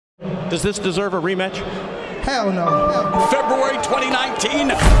Does this deserve a rematch? Hell no. February 2019,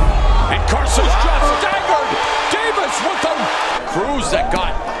 and Carson's just staggered. Davis with the Cruz that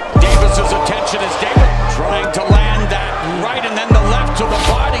got Davis's attention as Davis trying to land that right and then the left to the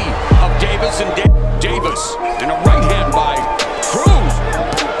body of Davis, and Davis and a right hand by Cruz,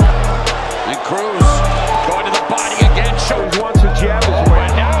 and Cruz going to the body again. Shows wants to jab his way.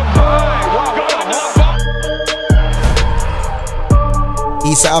 Now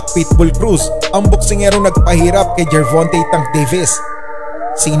Isaac Pitbull Cruz, ang boksingerong nagpahirap kay Gervonta Tank Davis.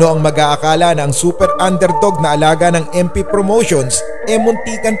 Sino ang mag-aakala na ang super underdog na alaga ng MP Promotions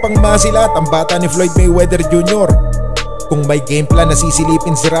muntikan pang masilat ang bata ni Floyd Mayweather Jr. Kung may game plan na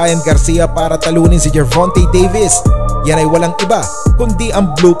sisilipin si Ryan Garcia para talunin si Gervonta Davis, yan ay walang iba kundi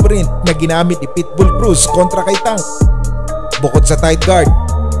ang blueprint na ginamit ni Pitbull Cruz kontra kay Tank. Bukod sa tight guard,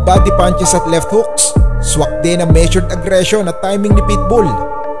 body punches at left hooks, swak din ang measured aggression at timing ni Pitbull.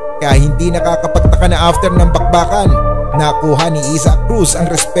 Kaya hindi nakakapagtaka na after ng bakbakan, nakuha ni Isaac Cruz ang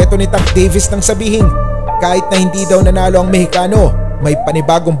respeto ni Tank Davis nang sabihin kahit na hindi daw nanalo ang Mexicano, may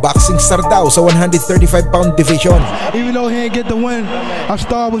panibagong boxing star daw sa 135-pound division. Even though he didn't get the win, our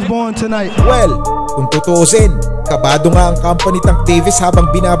star was born tonight. Well, kung tutuusin, kabado nga ang kampo ni Tank Davis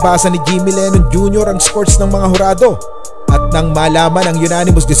habang binabasa ni Jimmy Lennon Jr ang scores ng mga hurado. At nang malaman ang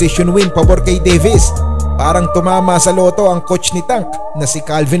unanimous decision win pabor kay Davis, parang tumama sa loto ang coach ni Tank na si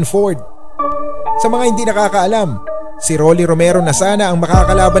Calvin Ford. Sa mga hindi nakakaalam, si Rolly Romero na sana ang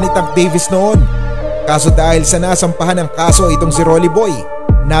makakalaban ni Tank Davis noon. Kaso dahil sa nasampahan ng kaso itong si Rolly Boy,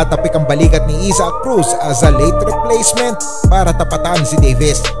 natapik ang balikat ni Isaac Cruz as a late replacement para tapatan si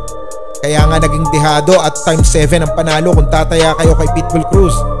Davis. Kaya nga naging dehado at times 7 ang panalo kung tataya kayo kay Pitbull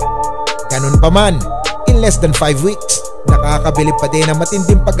Cruz. Ganun pa man, in less than 5 weeks, nakakabilib pa din ang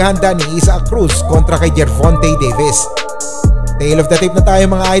matinding paghanda ni Isaac Cruz kontra kay Gervonta Davis. Tale of the tape na tayo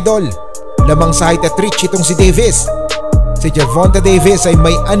mga idol. Lamang sa height at reach itong si Davis. Si Gervonta Davis ay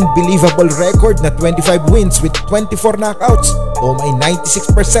may unbelievable record na 25 wins with 24 knockouts o may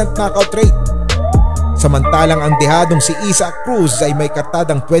 96% knockout rate. Samantalang ang dehadong si Isaac Cruz ay may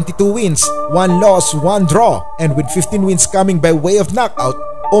kartadang 22 wins, 1 loss, 1 draw, and with 15 wins coming by way of knockout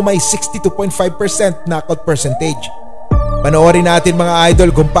o may 62.5% knockout percentage. Panoorin natin mga idol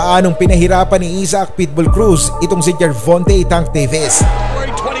kung paanong pinahirapan ni Isaac Pitbull Cruz itong si Gervonta Tank Davis.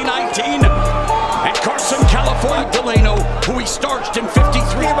 2019, and Carson, California, Delano, who he starched in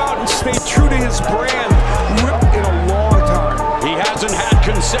 53. Out and stayed true to his brand, ripped in a long time. He hasn't had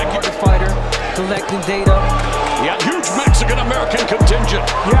consecutive fighter, collecting data. He had huge Mexican-American contingent.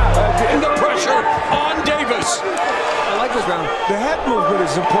 Yeah, and the pressure on Davis. I like this round. The head movement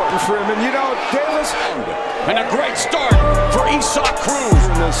is important for him, and you know, Davis. And a great start for Isaac Cruz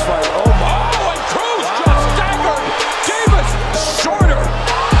in this fight. Oh my! Oh, and Cruz just staggered. Davis shorter.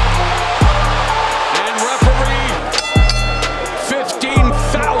 And referee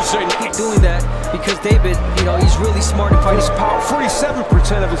 15,000. Keep doing that because David, you know, he's really smart in fighting. His power,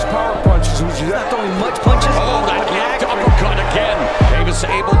 47% of his power punches. He's not throwing much punches. Oh, that left uppercut again. Davis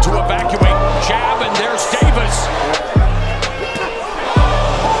able to evacuate. Jab, and there's Davis.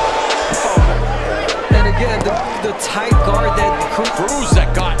 And again, the tight guard that Cruz that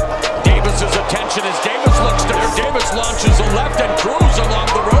got Davis's attention as Davis looks there. Davis launches a left and Cruz along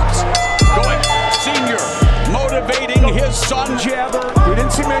the ropes. Going senior, motivating his son. Jabber. We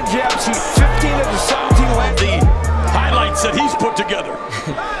didn't see many jabs. He 15 of the 17 left. The highlights that he's put together.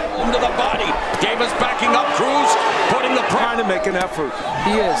 Into the body. Davis backing up. Cruz putting the trying to make an effort.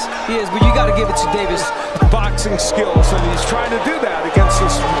 He is, but you got to give it to Davis. Boxing skills, and he's trying to do that against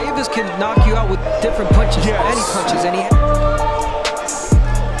this. Davis can knock you out with different punches, yes. Any punches, and he.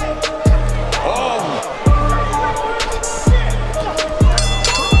 Oh!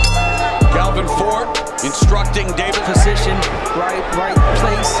 Calvin Ford instructing Davis. Position, right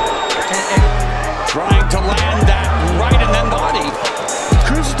place, and trying to land that right and then body.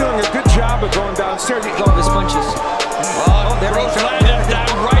 Cruz is doing a good job of going downstairs. He got his punches. Oh, there Cruz landed that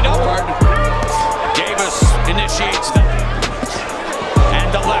right upward. Davis initiates that. And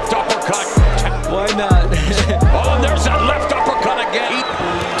the left uppercut. Why not? Oh, there's that left uppercut again.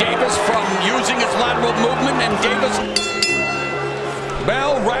 Davis from using his lateral movement, and Davis.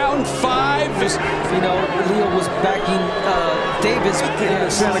 Bell, round 5. You know, Leo was backing Davis.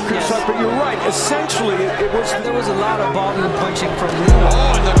 Santa Cruz, but you're right. Essentially, it was. And there was a lot of volume punching from Leo.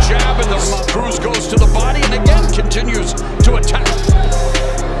 Oh, and the jab, and the Cruz goes to the body, and again continues to attack.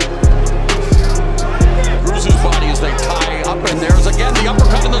 Cruz's body as they tie up, and there's again the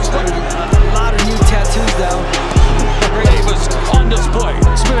uppercut in the strike. A lot of new tattoos down. Davis on display.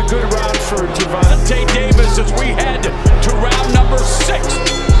 It's been a good round for Gervonta Davis as we head to round number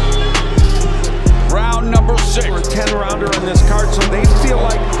 6. competitor on this card, so they feel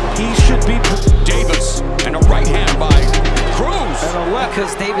like he should be. Davis and a right hand by Cruz. And a left.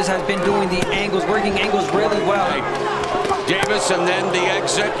 Because Davis has been doing the angles, working angles really well. Davis and then the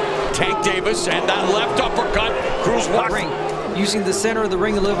exit. Tank Davis and that left uppercut. Cruz walks. Using the center of the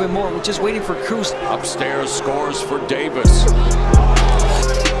ring a little bit more. We're just waiting for Cruz. Upstairs scores for Davis.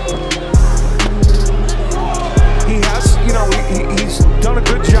 He has, you know, he's done a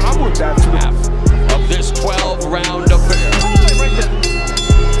good job with that. Half of this 12-round affair.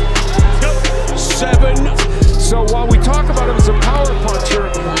 7. So while we talk about him as a power puncher,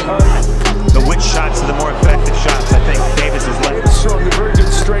 the which shots are the more effective shots? I think Davis is left. Davis showing a very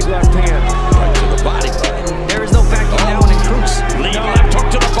good straight left hand. Right to the body. And there is no backing down in Cruz. Lead left hook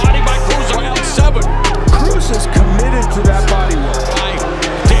to the body by Cruz around 7. Cruz is committed to that body work. By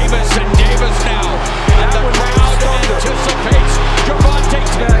Davis and Davis now. And the crowd anticipates Gervonta Tank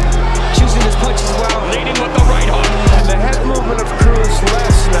Choosing his punches well. leading with the right hook. And the head movement of Cruz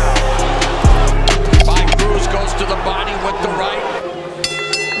less now. By Cruz goes to the body with the right.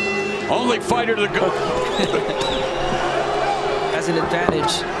 Only fighter to go. Has an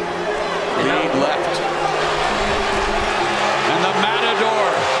advantage. Lead left. And the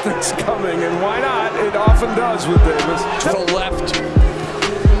Matador. It's coming, and why not? It often does with Davis. To the left.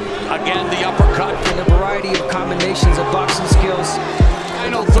 Again, the uppercut. And a variety of combinations of boxing skills.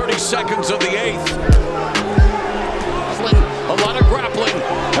 Final 30 seconds of the 8th. A lot of grappling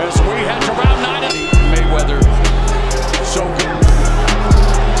as we head to round 9. Mayweather. So good.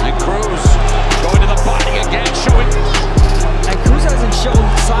 And Cruz going to the body again, showing. And Cruz hasn't shown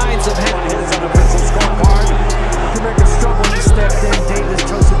signs of having His unofficial scorecard to make a struggle. He stepped in. Davis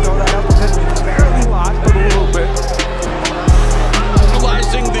chose to throw that up a bit. Barely a lot, but a little bit.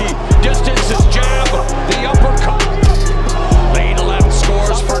 Utilizing the distance, his jab, the uppercut. Lead left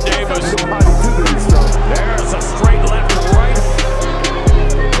scores for Davis. There's a straight left right.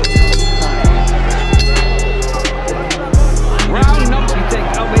 Round number. You think,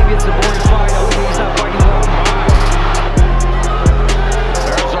 oh, maybe it's a boring fight. Oh, he's not fighting well.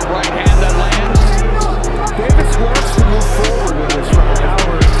 There's a right hand that lands. Davis wants to move forward in this round.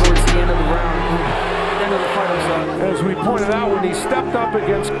 Hour towards the end of the round. End of the fight, I'm sorry. As we pointed out, when he stepped up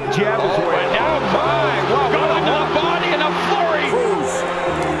against jab his way. And now going to the body in a flurry. Cruz.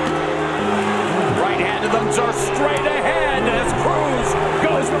 Right hand of them are straight ahead as Cruz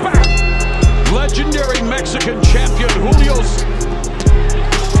goes back. Legendary Mexican champion Julio's.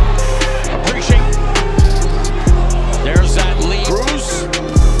 Appreciate. There's that lead. Cruz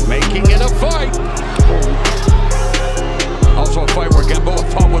making it a fight. Also a fight where Gamboa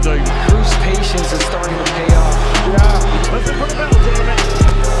fought with a Cruz's patience is starting to pay off. Yeah. Listen for the bell, gentlemen.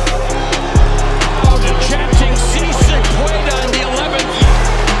 Oh, the chanting Sisik played on the 11th.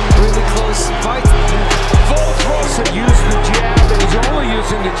 Really close fight. Full throw. Use the jab, and he's only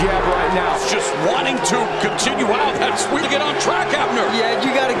using the jab right now. Just wanting to continue out. That's where to get on track, Abner. Yeah, you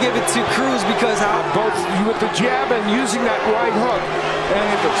got to give it to Cruz because how. Both with the jab and using that right hook. And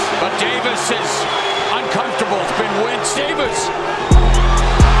But Davis is uncomfortable. It's been Wentz. Davis.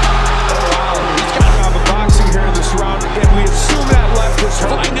 he's got to have a boxing here in this round, and we assume that left is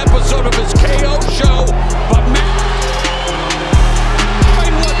hurt. Find